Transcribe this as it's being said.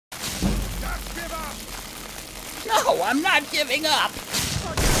No, I'm not giving up.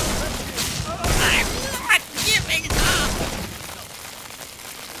 I'm not giving up.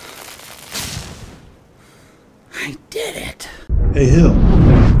 I did it. Hey, Hill.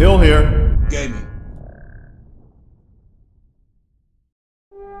 Hill here. Gaming.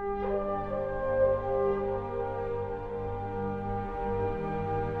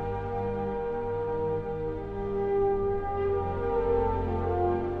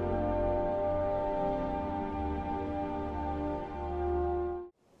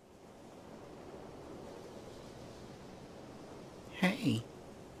 Hey.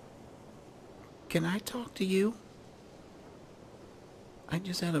 Can I talk to you? I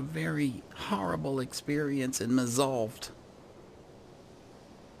just had a very horrible experience in Mazolft.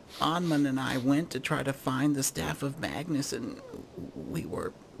 Onman and I went to try to find the Staff of Magnus, and we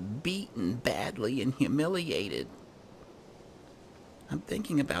were beaten badly and humiliated. I'm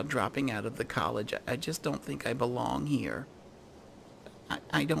thinking about dropping out of the college. I just don't think I belong here.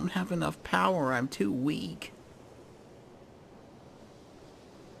 I don't have enough power. I'm too weak.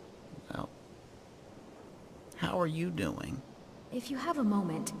 Well, how are you doing? If you have a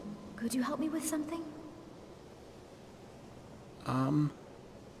moment, could you help me with something?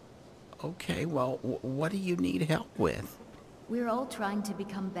 Okay, well, what do you need help with? We're all trying to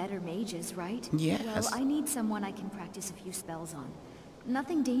become better mages, right? Yes. Well, I need someone I can practice a few spells on.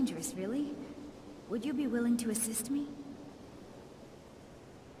 Nothing dangerous, really. Would you be willing to assist me?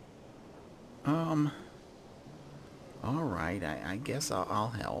 Alright, I guess I'll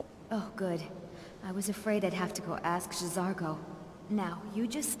help. Oh, good. I was afraid I'd have to go ask J'zargo. Now, you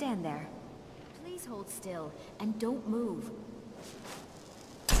just stand there. Please hold still, and don't move.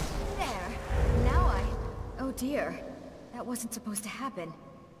 There. Now oh dear. That wasn't supposed to happen.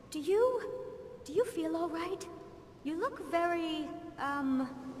 Do you feel all right? You look very,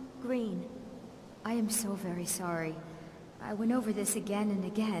 green. I am so very sorry. I went over this again and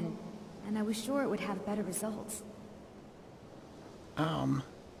again, and I was sure it would have better results.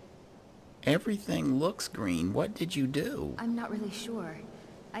 Everything looks green. What did you do? I'm not really sure.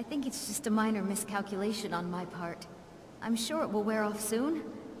 I think it's just a minor miscalculation on my part. I'm sure it will wear off soon.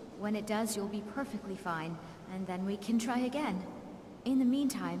 When it does, you'll be perfectly fine, and then we can try again. In the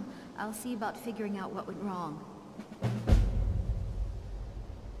meantime, I'll see about figuring out what went wrong.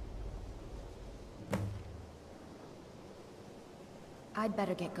 I'd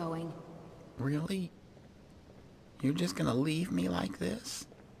better get going. Really? You're just gonna leave me like this?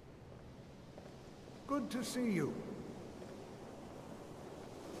 Good to see you.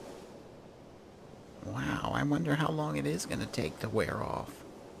 Wow, I wonder how long it is gonna take to wear off.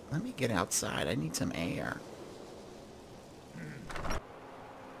 Let me get outside. I need some air. At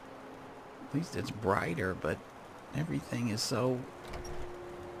least it's brighter, but everything is so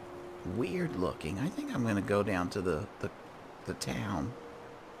weird looking. I think I'm gonna go down to the town.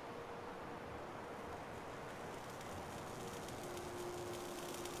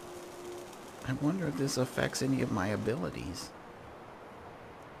 I wonder if this affects any of my abilities.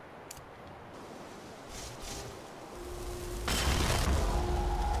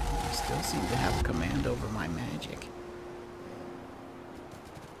 I still seem to have command over my magic.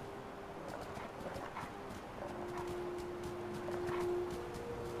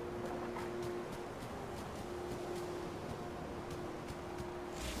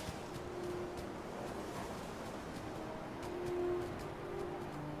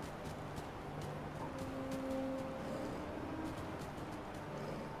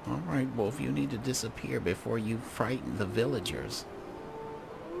 Alright, Wolf, you need to disappear before you frighten the villagers.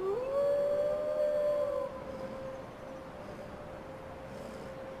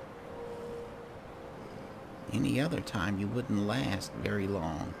 Any other time, you wouldn't last very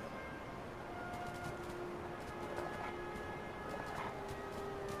long.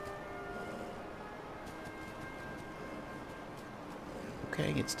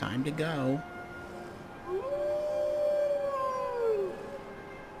 Okay, it's time to go.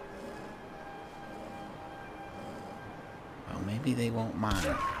 Maybe they won't mind.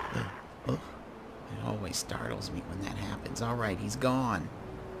 Ugh. It always startles me when that happens. Alright, he's gone.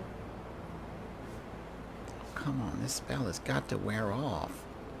 Oh, come on, this spell has got to wear off.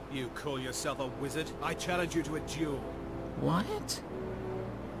 You call yourself a wizard? I challenge you to a duel. What?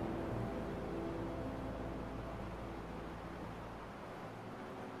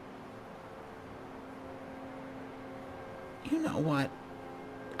 You know what?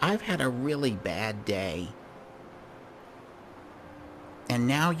 I've had a really bad day. And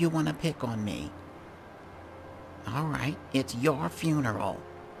now you want to pick on me. Alright, it's your funeral.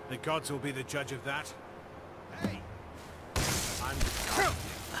 The gods will be the judge of that. Hey! I'm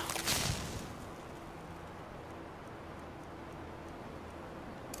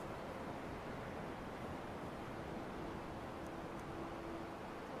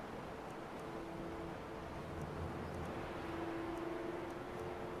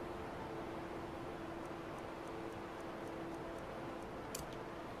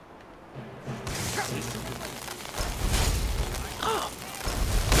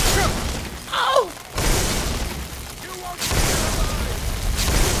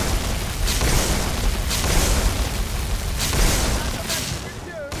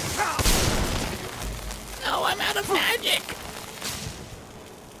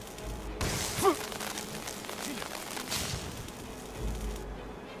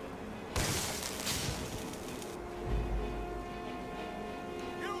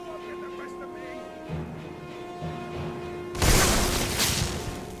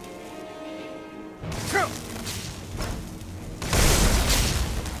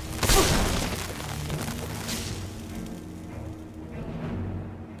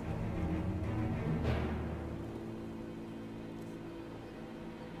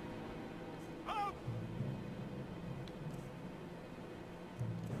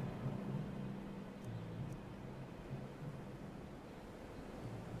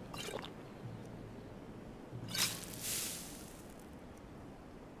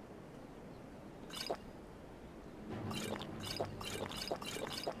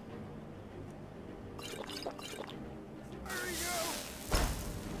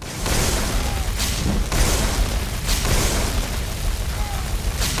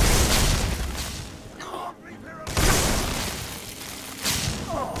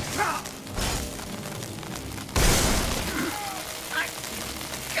I'm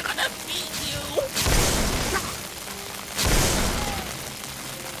gonna beat you!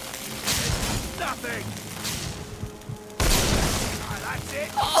 Nothing! Ah, that's it!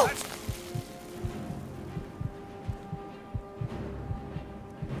 Oh! That's...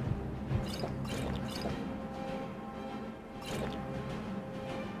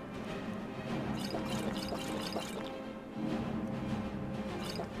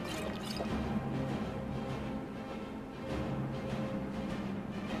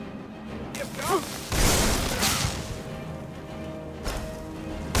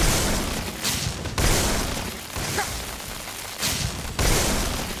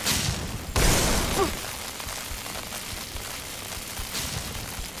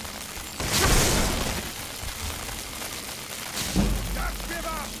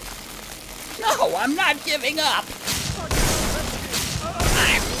 No, I'm not giving up!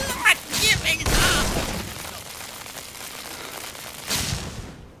 I'm not giving up!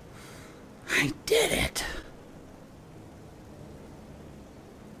 I did it!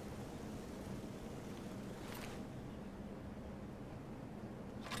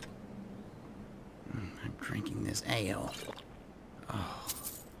 I'm drinking this ale. Oh.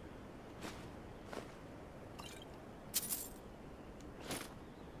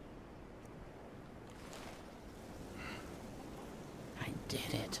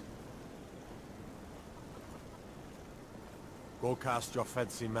 Did it. Go cast your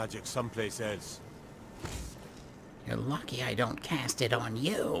fancy magic someplace else. You're lucky I don't cast it on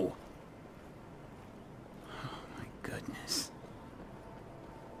you. Oh my goodness.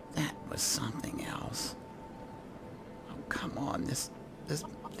 That was something else. Oh, come on. This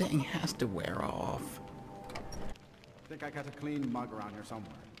thing has to wear off. Think I got a clean mug around here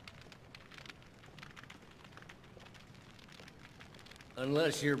somewhere.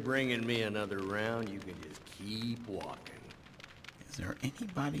 Unless you're bringing me another round, you can just keep walking. Is there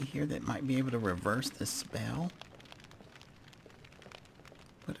anybody here that might be able to reverse this spell?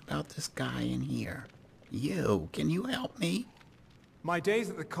 What about this guy in here? You, can you help me? My days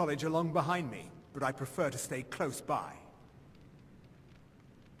at the college are long behind me, but I prefer to stay close by.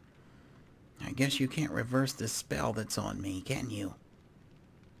 I guess you can't reverse this spell that's on me, can you?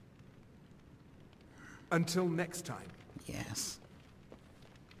 Until next time. Yes.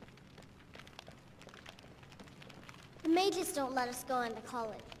 The mages don't let us go into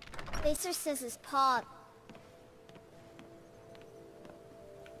college. Baser says his paw...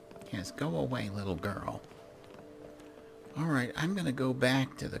 Yes, go away, little girl. Alright, I'm gonna go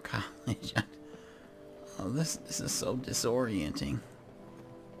back to the college. Oh, this is so disorienting.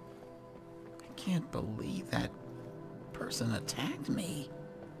 I can't believe that person attacked me.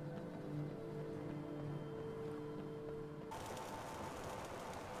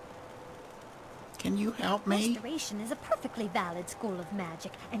 Can you help me? Restoration is a perfectly valid school of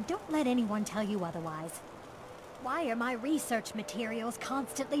magic, and don't let anyone tell you otherwise. Why are my research materials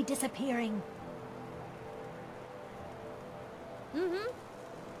constantly disappearing?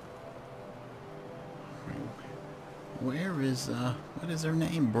 Where is, what is her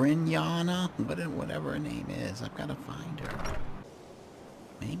name? Brinyana? Whatever her name is. I've got to find her.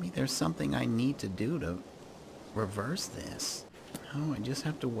 Maybe there's something I need to do to reverse this. Oh, I just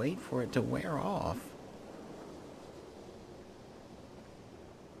have to wait for it to wear off.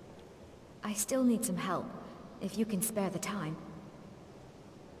 I still need some help, if you can spare the time.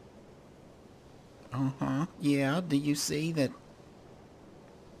 Uh-huh. Yeah, do you see that?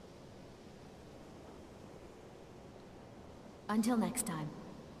 Until next time.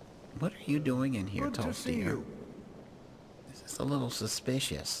 What are you doing in here, Good to see Toasty? you. This is a little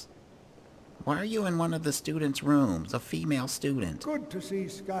suspicious. Why are you in one of the students' rooms, a female student? Good to see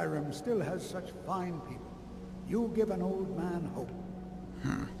Skyrim still has such fine people. You give an old man hope.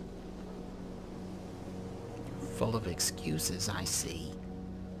 Full of excuses, I see.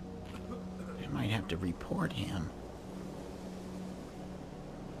 I might have to report him.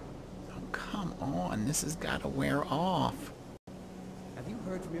 Oh, come on. This has got to wear off. Have you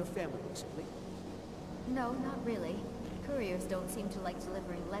heard from your family recently? No, not really. Couriers don't seem to like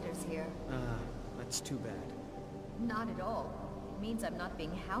delivering letters here. That's too bad. Not at all. It means I'm not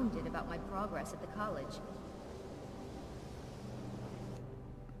being hounded about my progress at the college.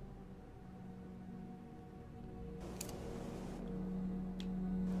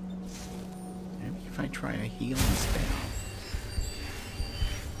 Maybe if I try a healing spell.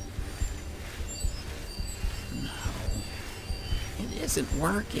 No. It isn't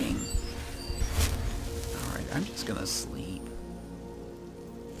working. Alright, I'm just gonna sleep.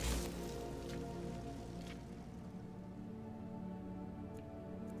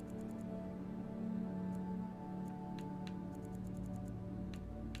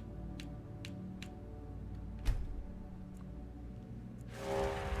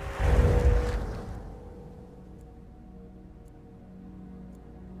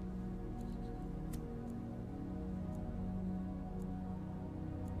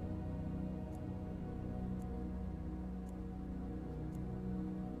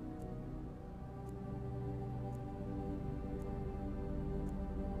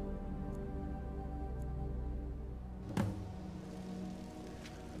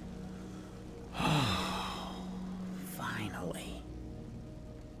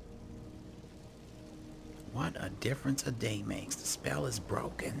 difference a day makes. The spell is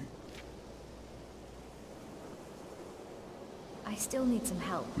broken. I still need some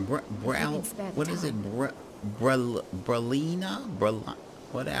help. What is it? Bralina?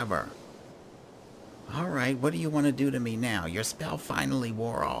 Whatever. Alright, what do you want to do to me now? Your spell finally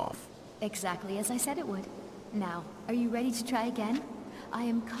wore off. Exactly as I said it would. Now, are you ready to try again? I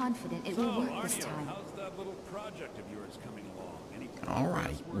am confident it will work this time. How's that little project of yours coming along?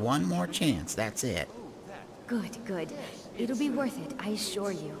 Alright, one more chance, that's it. Good, good. It'll be worth it, I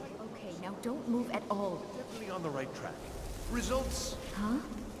assure you. Okay, now don't move at all. Definitely on the right track. Results? Huh?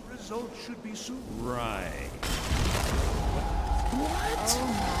 Results should be soon. Right. What?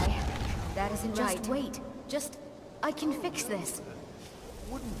 Oh my. That isn't right. Just wait. I can fix this.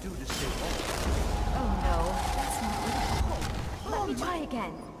 Wouldn't do to stay home. Oh no, that's not what. Let me try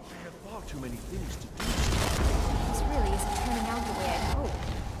again. I have far too many things to do. This really isn't turning out the way I'd hoped.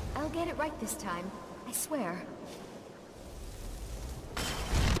 I'll get it right this time. I swear.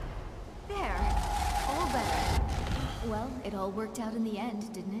 There. All better. Well, it all worked out in the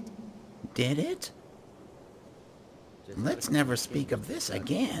end, didn't it? Did it? Let's never speak of this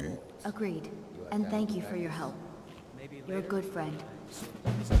again. Agreed. And thank you for your help. You're a good friend.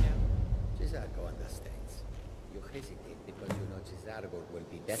 Cesargo understands. You hesitate because you know Cesargo will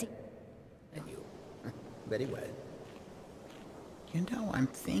be better than you. Very well. You know, I'm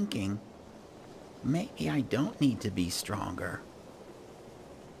thinking, maybe I don't need to be stronger.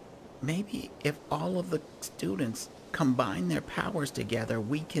 Maybe if all of the students combine their powers together,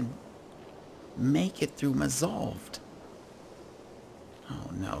 we can make it through Mazolved. Oh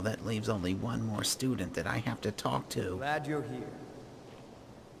no, that leaves only one more student that I have to talk to. Glad you're here.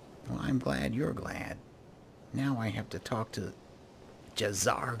 Well, I'm glad you're glad. Now I have to talk to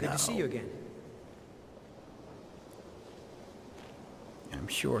Jazargo. Good to see you again. I'm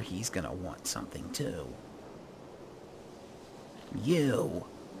sure he's gonna want something too. You.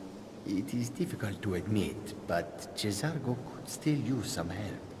 It is difficult to admit, but Cesargo could still use some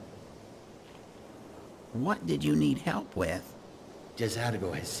help. What did you need help with?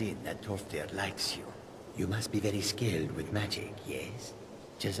 Cesargo has seen that Toftir likes you. You must be very skilled with magic, yes?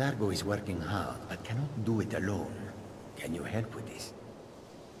 Cesargo is working hard, but cannot do it alone. Can you help with this?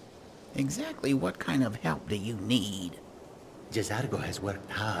 Exactly what kind of help do you need? Cesargo has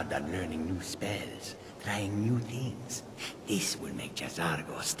worked hard on learning new spells, trying new things. This will make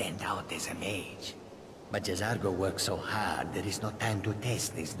Cesargo stand out as a mage. But Cesargo works so hard, there is no time to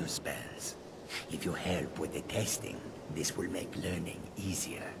test these new spells. If you help with the testing, this will make learning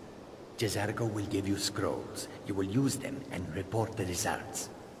easier. Cesargo will give you scrolls. You will use them and report the results.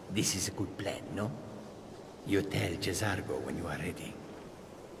 This is a good plan, no? You tell Cesargo when you are ready.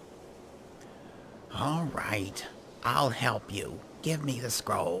 All right. I'll help you. Give me the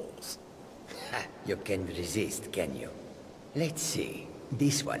scrolls. You can resist, can you? Let's see.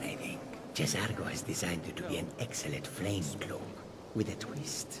 This one, I think. Cesargo has designed it to be an excellent flame cloak, with a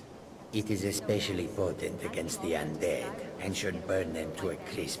twist. It is especially potent against the undead, and should burn them to a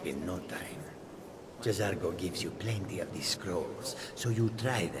crisp in no time. Cesargo gives you plenty of these scrolls, so you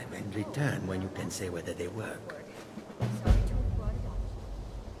try them and return when you can say whether they work.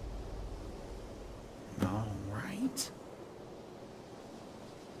 All right.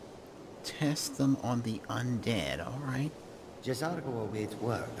 Test them on the undead, all right? Cesargo awaits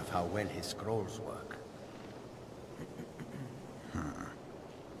word of how well his scrolls work.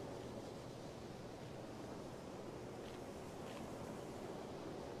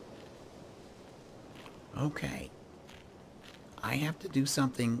 Okay. I have to do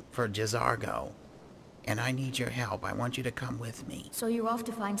something for Jazargo, and I need your help. I want you to come with me. So you're off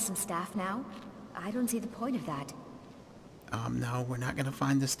to find some staff now? I don't see the point of that. No, we're not gonna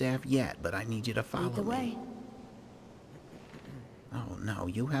find the staff yet, but I need you to follow me. Lead the way. Oh no,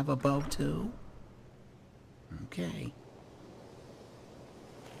 you have a bow too? Okay.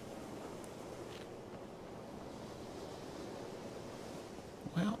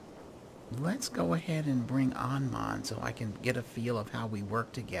 Well, let's go ahead and bring Anman so I can get a feel of how we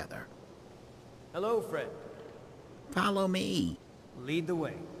work together. Hello, friend. Follow me. Lead the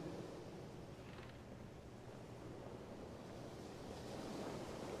way.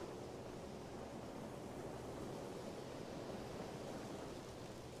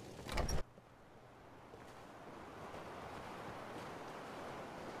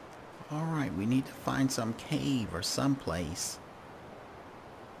 Alright, we need to find some cave or someplace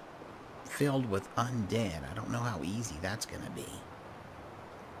filled with undead. I don't know how easy that's gonna be.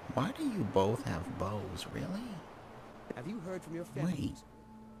 Why do you both have bows, really? Have you heard from your family?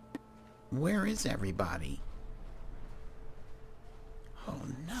 Wait. Where is everybody? Oh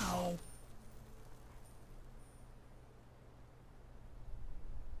no.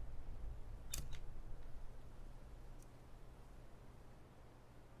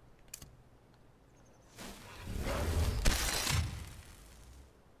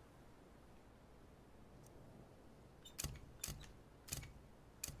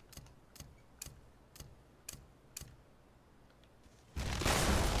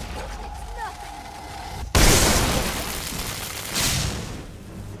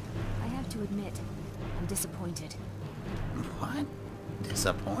 disappointed. What?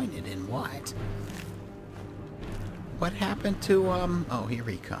 Disappointed in what? What happened to, oh, here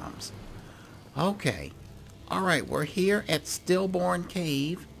he comes. Okay. Alright, we're here at Stillborn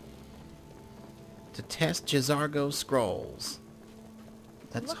Cave to test J'zargo's scrolls.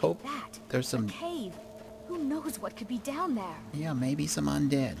 Let's hope there's some... A cave. Who knows what could be down there? Yeah, maybe some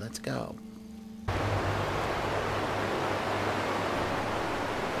undead. Let's go.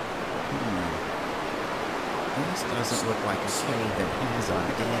 This doesn't look like a cave that has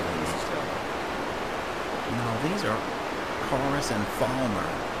undead in it. No, these are Chorus and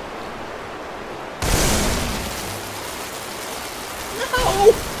Falmer.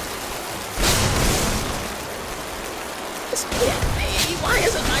 No! This can't be! Why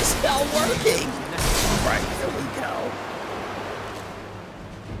isn't my spell working? Right, here we go.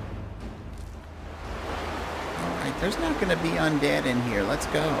 Alright, there's not going to be undead in here. Let's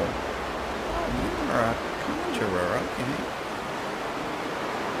go. Oh, you are a conjurer, okay.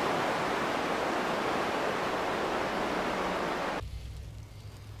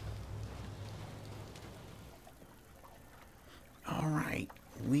 Alright,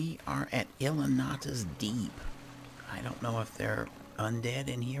 we are at Ilinata's Deep. I don't know if they're undead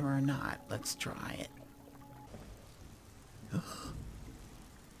in here or not. Let's try it. Ugh.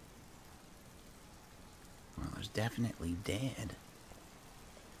 Well, there's definitely dead.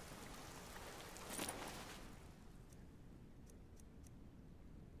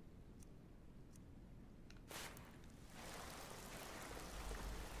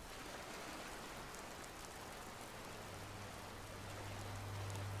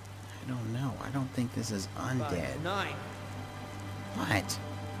 I don't know. I don't think this is undead. 9. What?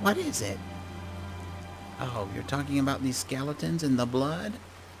 What is it? Oh, you're talking about these skeletons in the blood?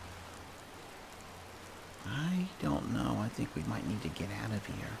 I don't know. I think we might need to get out of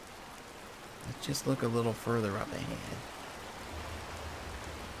here. Let's just look a little further up ahead.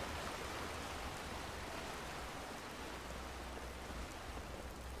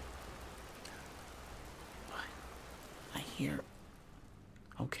 What? I hear...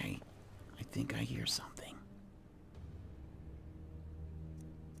 Okay. I think I hear something.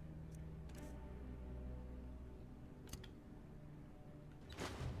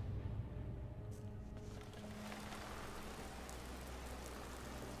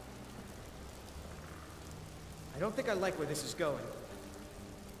 I don't think I like where this is going.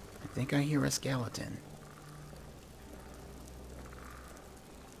 I think I hear a skeleton.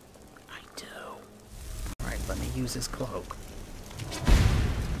 I do. Alright, let me use his cloak.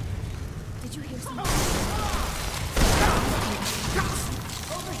 Did you hear something?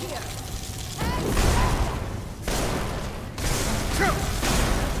 Over here!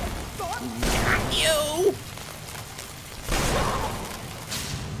 Got you!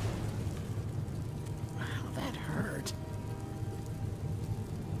 Wow, that hurt.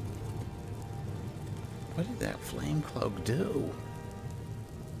 What did that flame cloak do?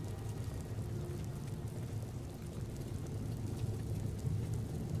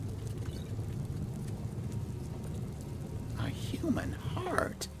 A human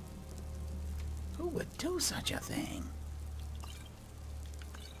heart? Who would do such a thing?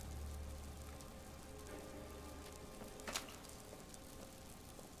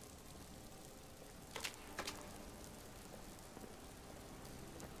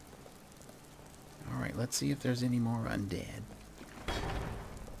 Let's see if there's any more undead.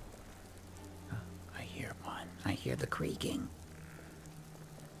 I hear one. I hear the creaking.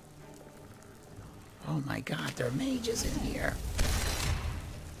 Oh my god, there are mages in here.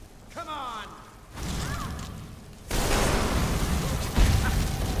 Come on!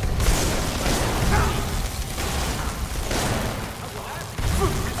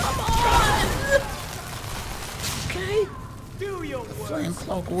 Come on! Okay. Do your The flame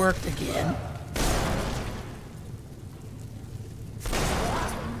cloak worked again.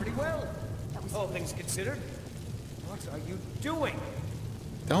 All things considered. What are you doing?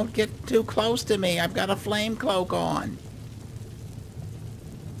 Don't get too close to me. I've got a flame cloak on.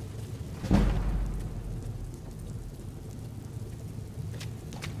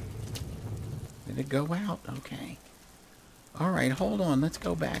 Did it go out? Okay. Alright, hold on. Let's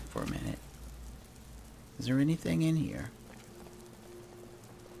go back for a minute. Is there anything in here?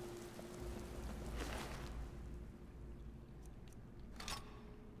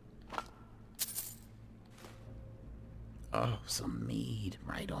 Oh, some mead.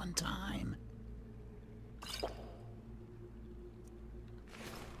 Right on time.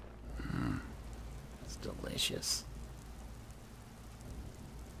 It's delicious.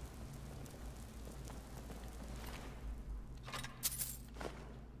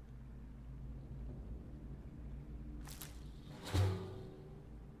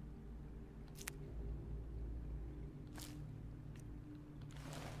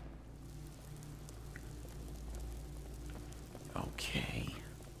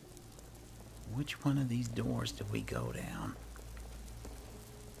 which one of these doors do we go down?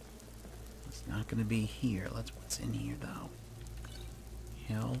 It's not going to be here. What's in here, though?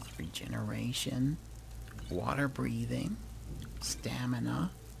 Health, regeneration, water breathing,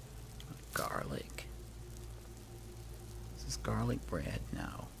 stamina, garlic. Is this garlic bread?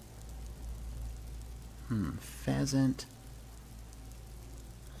 No. Pheasant.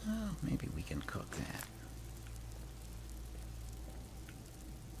 Oh, maybe we can cook that.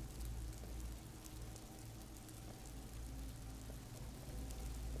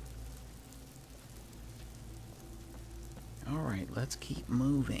 Alright, let's keep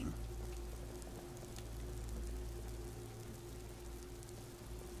moving.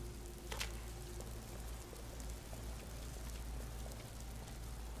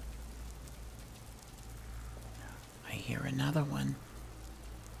 I hear another one.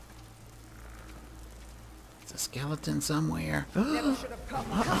 It's a skeleton somewhere. Never should have come.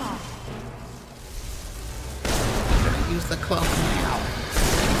 I'm gonna use the cloak now.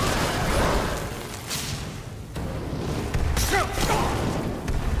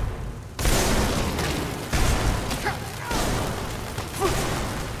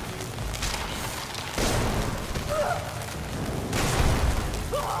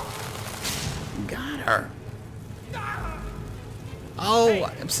 Got her. Oh,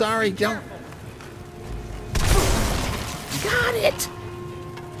 I'm sorry, don't. Got it!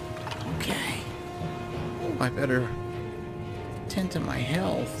 Okay. Oh, I better tend to my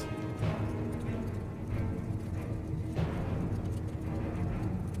health.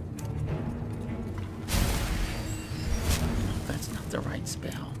 That's not the right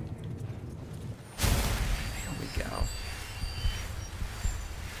spell. There we go.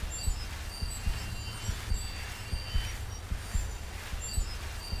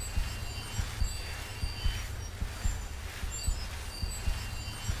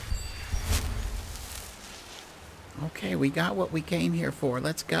 Okay, we got what we came here for.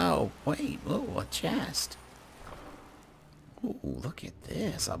 Let's go. Wait, oh, a chest. Ooh, look at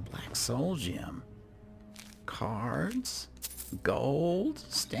this. A black soul gem. Cards. Gold.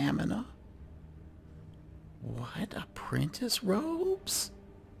 Stamina. What? Apprentice robes?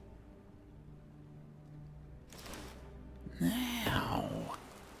 Now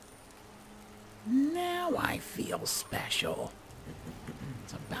I feel special.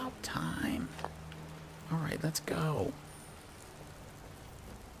 It's about time. Alright, let's go.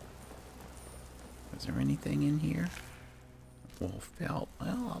 Is there anything in here? Wolf belt.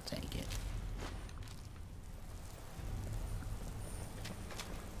 Well, I'll take it.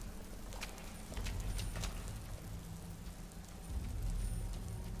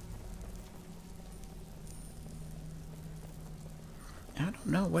 I don't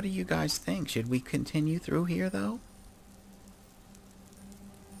know. What do you guys think? Should we continue through here, though?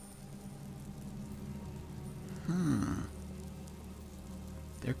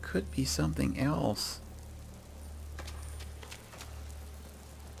 There could be something else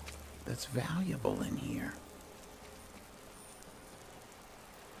that's valuable in here.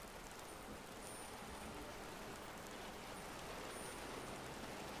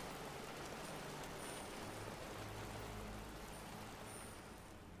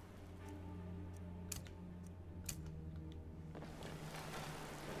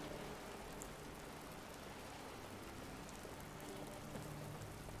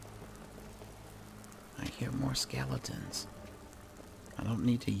 More skeletons. I don't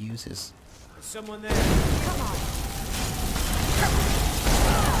need to use his... Is someone there? Come on.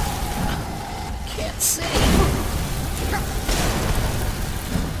 Can't see.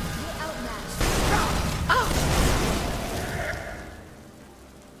 Oh.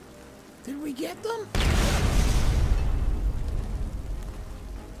 Did we get them?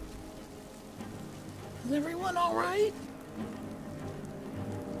 Is everyone all right?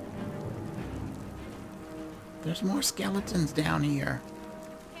 There's more skeletons down here.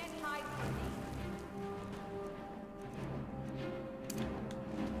 Can't hide from me.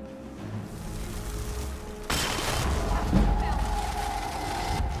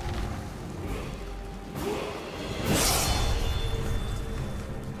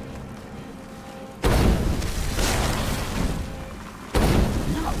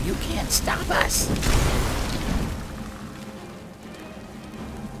 No, you can't stop us.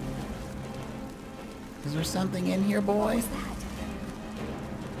 Is there something in here, boy? What was that?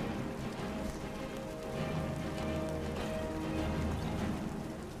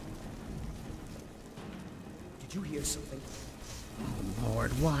 Did you hear something? Oh,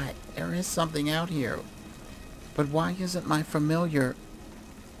 Lord, what? There is something out here. But why isn't my familiar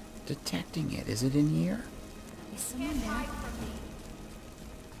detecting it? Is it in here? Is someone there?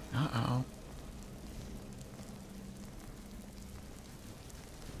 Uh-oh.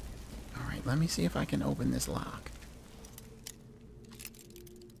 Alright, let me see if I can open this lock.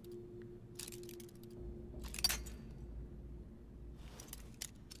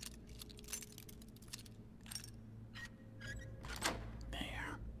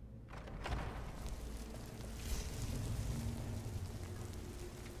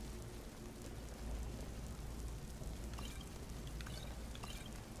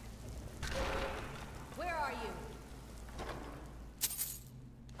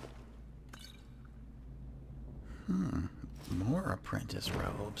 More apprentice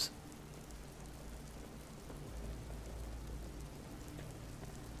robes.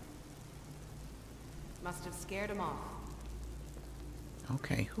 Must have scared him off.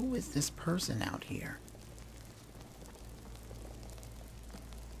 Okay, who is this person out here?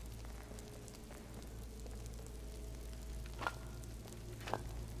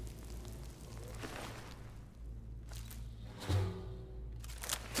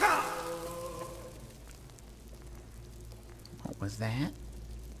 Was that?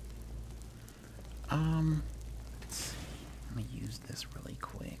 Let's see. Let me use this really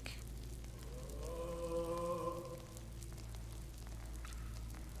quick.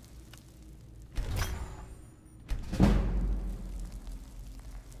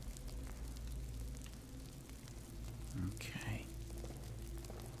 Okay.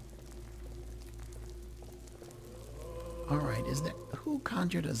 Alright, is there... Who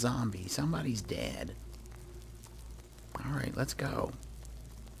conjured a zombie? Somebody's dead. Alright, let's go.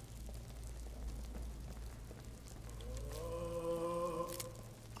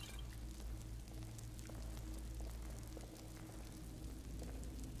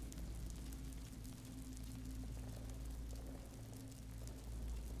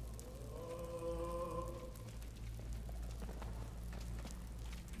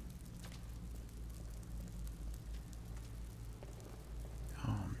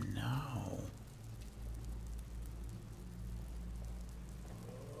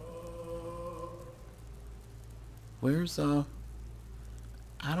 Where's, I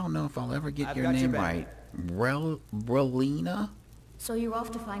don't know if I'll ever get your name right. Relina? So you're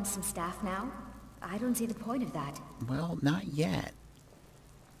off to find some staff now? I don't see the point of that. Well, not yet.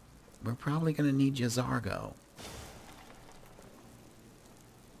 We're probably gonna need J'zargo.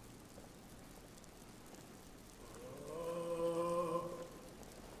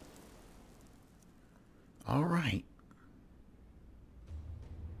 All right.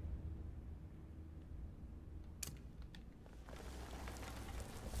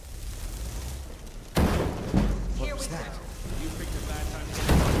 What was that? You picked a bad time.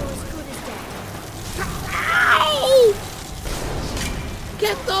 You're as good as dead. Ow!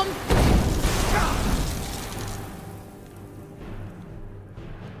 Get them!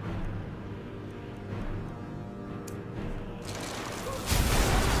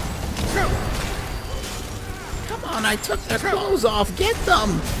 Come on, I took their clothes off. Get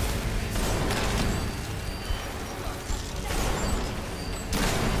them!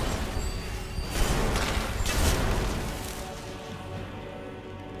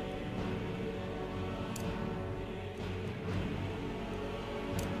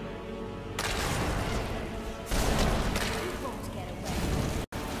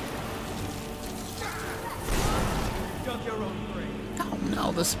 Oh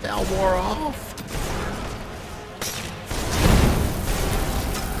no, the spell wore off.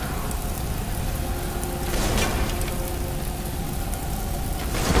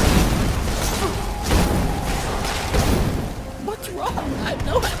 What's wrong? I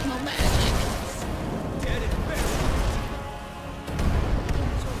don't have no magic. Get it back.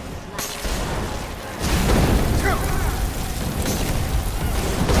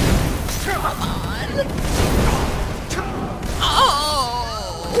 Come on.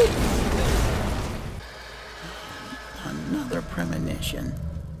 Oh! Another premonition.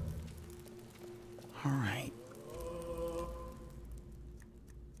 All right.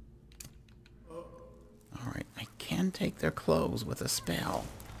 All right, I can take their clothes with a spell.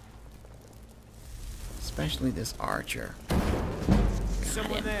 Especially this archer.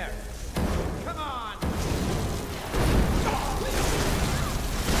 Someone there. Come on.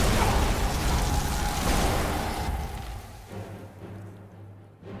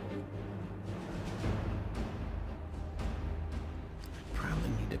 Probably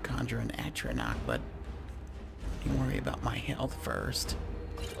need to conjure an Atronach, but you worry about my health first.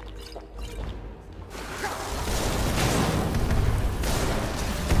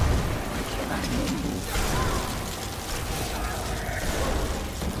 Why can't I move?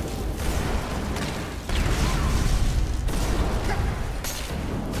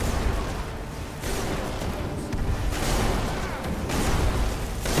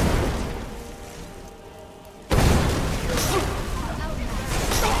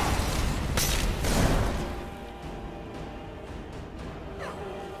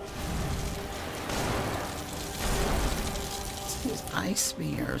 ice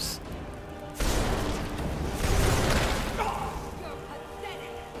spears.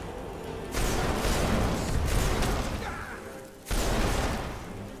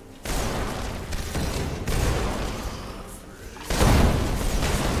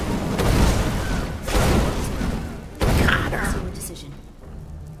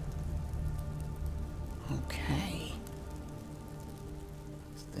 Okay.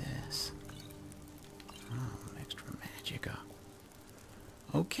 What's this? Oh, extra magicka.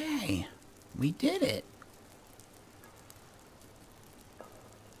 Okay. We did it.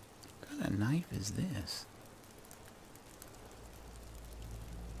 What kind of knife is this?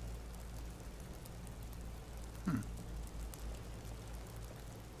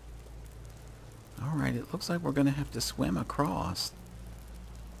 Alright, it looks like we're going to have to swim across.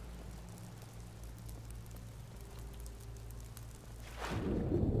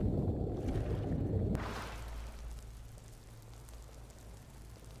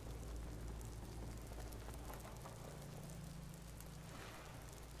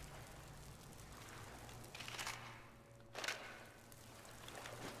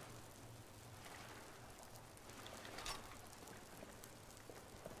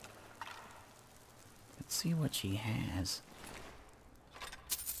 See what she has.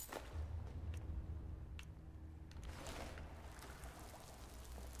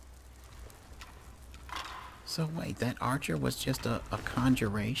 So wait, that archer was just a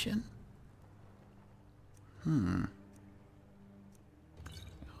conjuration? Oh,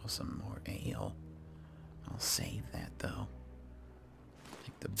 some more ale. I'll save that though.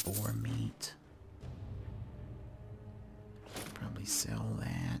 Take the boar meat. Probably sell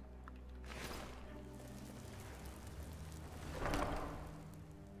that.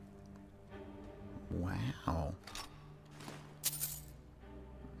 Wow.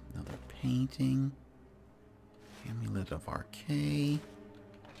 Another painting. Amulet of Arcade.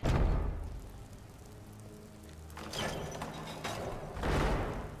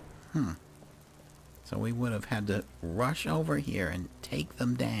 So we would have had to rush over here and take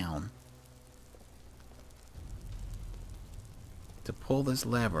them down. To pull this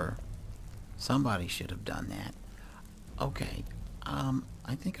lever, somebody should have done that. Okay.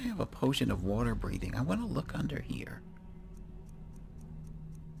 I think I have a potion of water breathing. I want to look under here.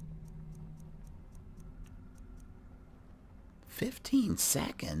 "15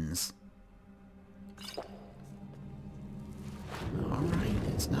 seconds? Alright,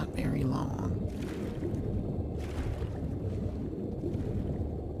 it's not very long.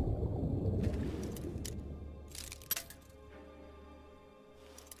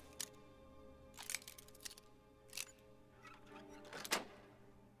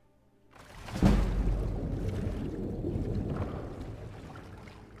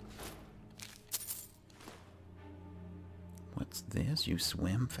 What's this? You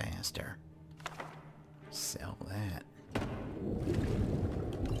swim faster. Sell that.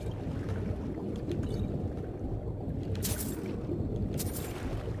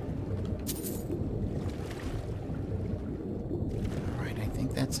 Alright, I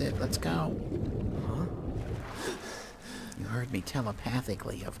think that's it. Let's go. Huh? You heard me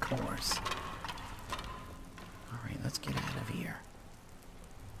telepathically, of course. Alright, let's get out of here.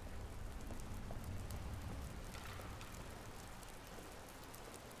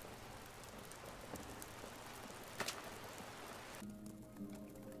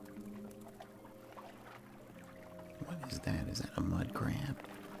 Is that a mud crab?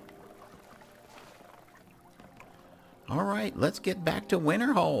 Alright, let's get back to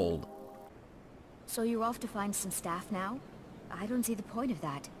Winterhold. So you're off to find some staff now? I don't see the point of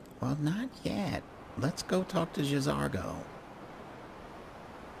that. Well, not yet. Let's go talk to J'zargo.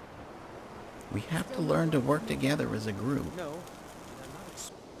 We have to learn to work together as a group. No.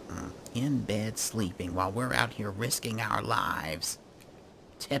 In bed sleeping while we're out here risking our lives.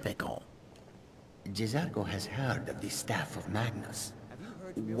 Typical. J'zargo has heard of the Staff of Magnus.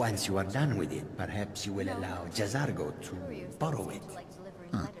 Once you are done with it, perhaps you will allow J'zargo to borrow it.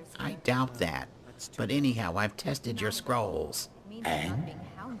 I doubt that. But anyhow, I've tested your scrolls. And?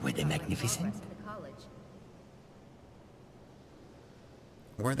 Were they magnificent?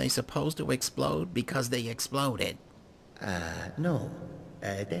 Were they supposed to explode because they exploded? No.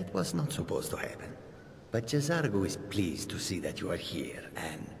 That was not supposed to happen. But J'zargo is pleased to see that you are here,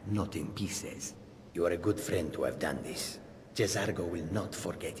 and not in pieces. You are a good friend to have done this. J'zargo will not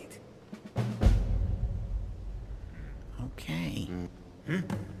forget it. Okay.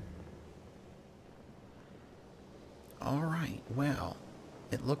 Alright, well,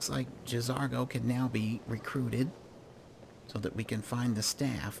 it looks like J'zargo can now be recruited so that we can find the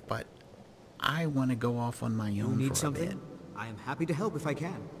staff, but I want to go off on my own for a bit. I am happy to help if I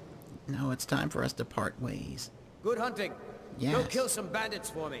can. No, it's time for us to part ways. Good hunting. Yes. Go kill some bandits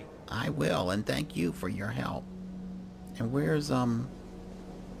for me. I will, and thank you for your help. And where's,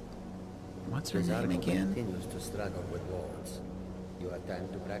 what's her name again? Continues to struggle with wards. You have time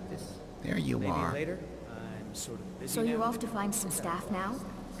to practice? There you Maybe are. later. I'm sort of busy So you're now. off to find some staff now?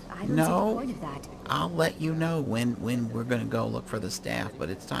 I don't see No, the point of that. I'll let you know when we're gonna go look for the staff, but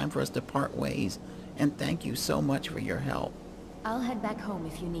it's time for us to part ways. And thank you so much for your help. I'll head back home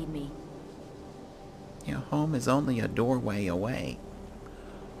if you need me. You know, home is only a doorway away.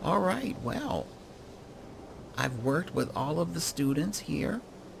 All right, well, I've worked with all of the students here,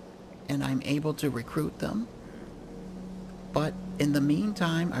 and I'm able to recruit them. But in the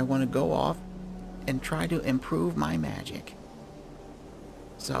meantime, I want to go off and try to improve my magic.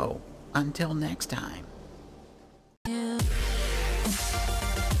 So, until next time.